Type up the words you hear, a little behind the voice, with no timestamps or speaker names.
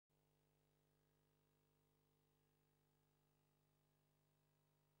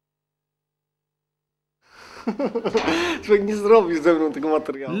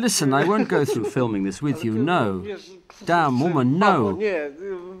Listen, I won't go through filming this with you, no. Damn, woman, no.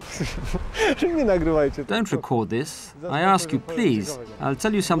 Don't record this. I ask you, please. I'll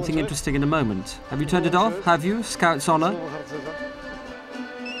tell you something interesting in a moment. Have you turned it off? Have you? Scout's honor?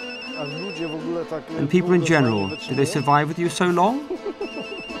 And people in general, do they survive with you so long?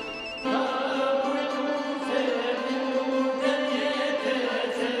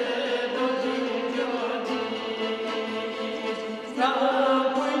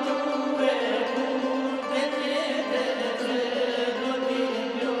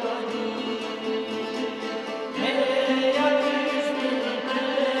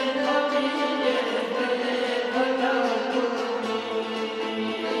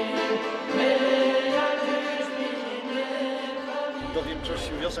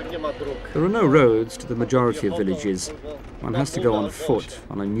 There are no roads to the majority of villages. One has to go on foot,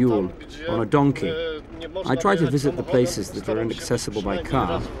 on a mule, on a donkey. I try to visit the places that are inaccessible by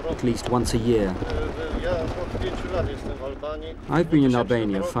car at least once a year. I've been in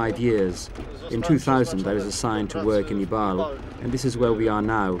Albania 5 years. In 2000 I was assigned to work in Iballe, and this is where we are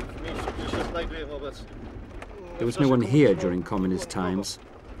now. There was no one here during communist times.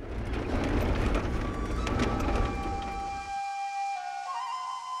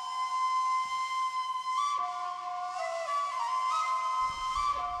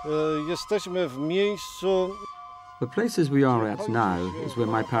 The places we are at now is where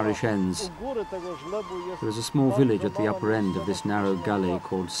my parish ends. There is a small village at the upper end of this narrow gully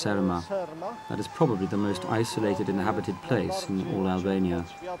called Serma. That is probably the most isolated inhabited place in all Albania.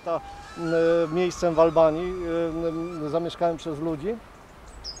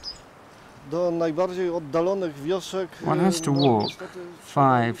 One has to walk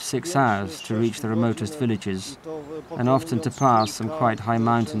 5-6 hours to reach the remotest villages, and often to pass some quite high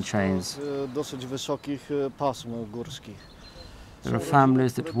mountain chains. There are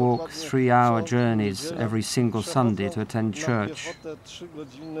families that walk 3-hour journeys every single Sunday to attend church.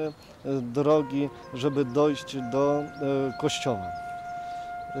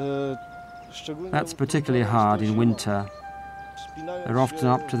 That's particularly hard in winter. They're often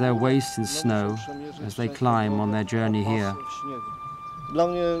up to their waists in snow as they climb on their journey here.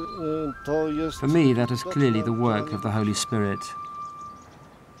 For me, that is clearly the work of the Holy Spirit.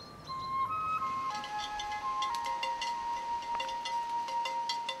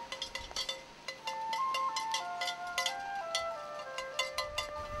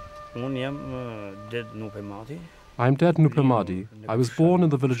 I'm Ded Nupemadi. I was born in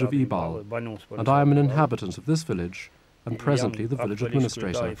the village of Iballe, and I am an inhabitant of this village, and presently the village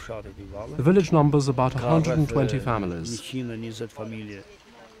administrator. The village numbers about 120 families.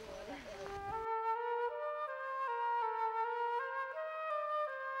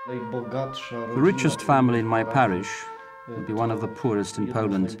 The richest family in my parish would be one of the poorest in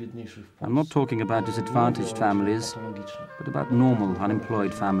Poland. I'm not talking about disadvantaged families, but about normal,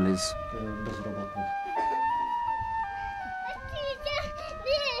 unemployed families.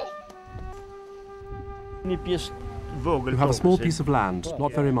 You have a small piece of land,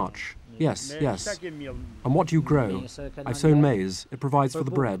 not very much. Yes, yes. And what do you grow? I've sown maize. It provides for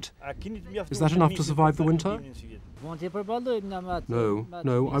the bread. Is that enough to survive the winter? No,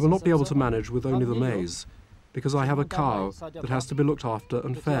 no, I will not be able to manage with only the maize, because I have a cow that has to be looked after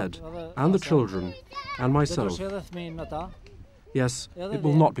and fed, and the children, and myself. Yes, it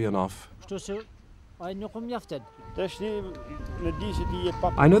will not be enough. I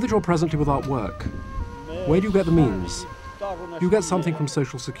know that you're presently without work. Where do you get the means? Do you get something from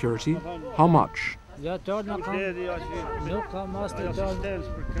Social Security? How much?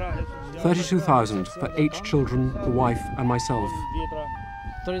 32,000 for 8 children, the wife and myself.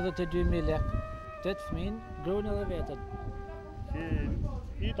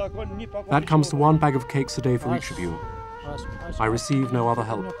 That comes to 1 bag of cakes a day for each of you. I receive no other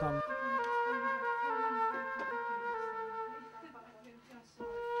help.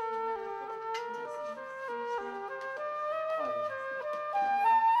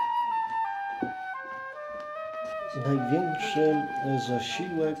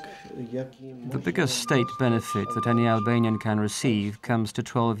 The biggest state benefit that any Albanian can receive comes to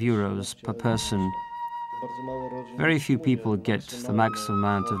 €12 per person. Very few people get the maximum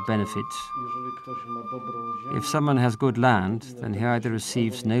amount of benefit. If someone has good land, then he either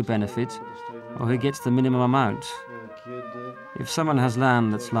receives no benefit or he gets the minimum amount. If someone has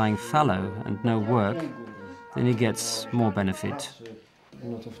land that's lying fallow and no work, then he gets more benefit.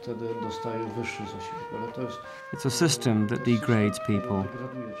 It's a system that degrades people.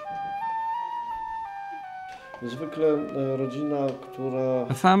 A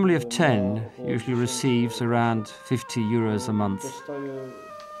family of 10 usually receives around 50 euros a month.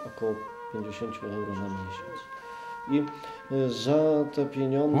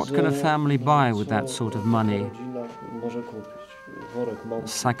 What can a family buy with that sort of money? A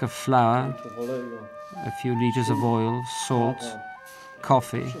sack of flour, a few liters of oil, salt,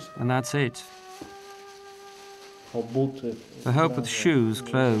 coffee, and that's it. For help with shoes,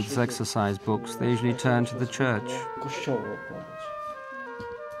 clothes, exercise books, they usually turn to the church.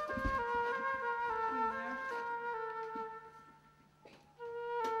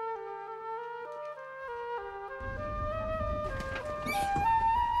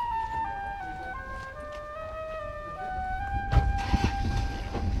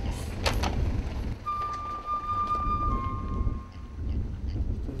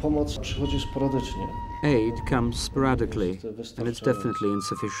 Aid comes sporadically, and it's definitely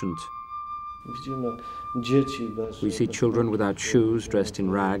insufficient. We see children without shoes, dressed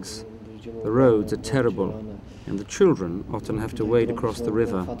in rags. The roads are terrible, and the children often have to wade across the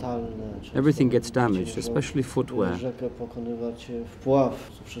river. Everything gets damaged, especially footwear. And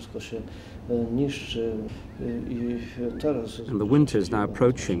the winter is now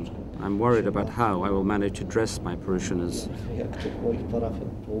approaching. I'm worried about how I will manage to dress my parishioners.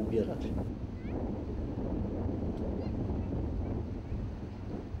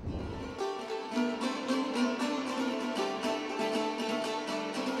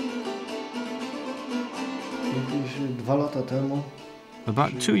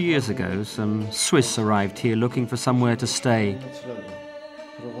 About 2 years ago, some Swiss arrived here looking for somewhere to stay.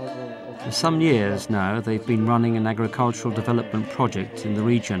 For some years now, they've been running an agricultural development project in the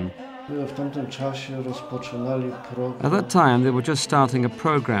region. At that time, they were just starting a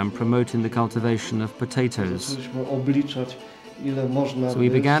program promoting the cultivation of potatoes. So we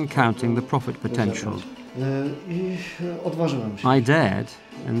began counting the profit potential. I dared,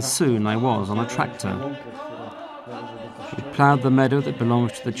 and soon I was on a tractor. We ploughed the meadow that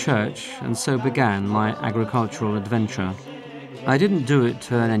belonged to the church, and so began my agricultural adventure. I didn't do it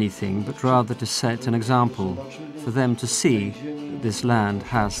to earn anything, but rather to set an example, for them to see that this land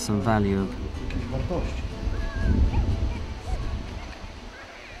has some value.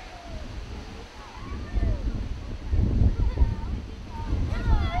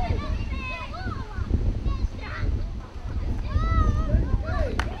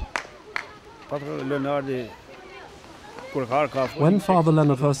 When Father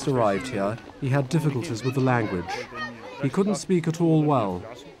Leonard first arrived here, he had difficulties with the language. He couldn't speak at all well.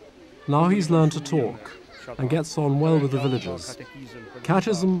 Now he's learned to talk and gets on well with the villagers.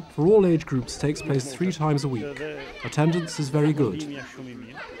 Catechism for all age groups takes place 3 times a week. Attendance is very good.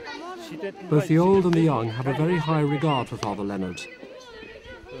 Both the old and the young have a very high regard for Father Leonard.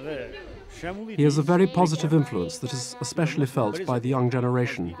 He is a very positive influence that is especially felt by the young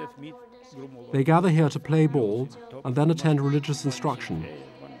generation. They gather here to play ball and then attend religious instruction.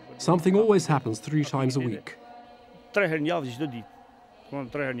 Something always happens 3 times a week. To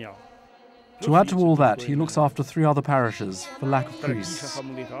add to all that, he looks after 3 other parishes for lack of priests.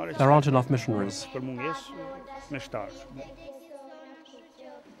 There aren't enough missionaries.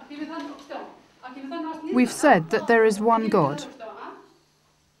 We've said that there is one God.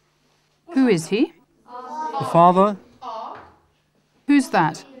 Who is he? The Father, Who's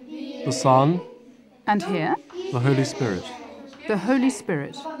that? the Son, And here? the Holy Spirit. The Holy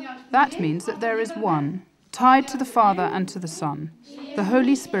Spirit. That means that there is one, tied to the Father and to the Son. The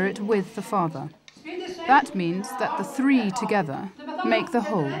Holy Spirit with the Father. That means that the 3 together make the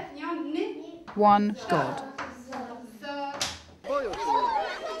whole. One God.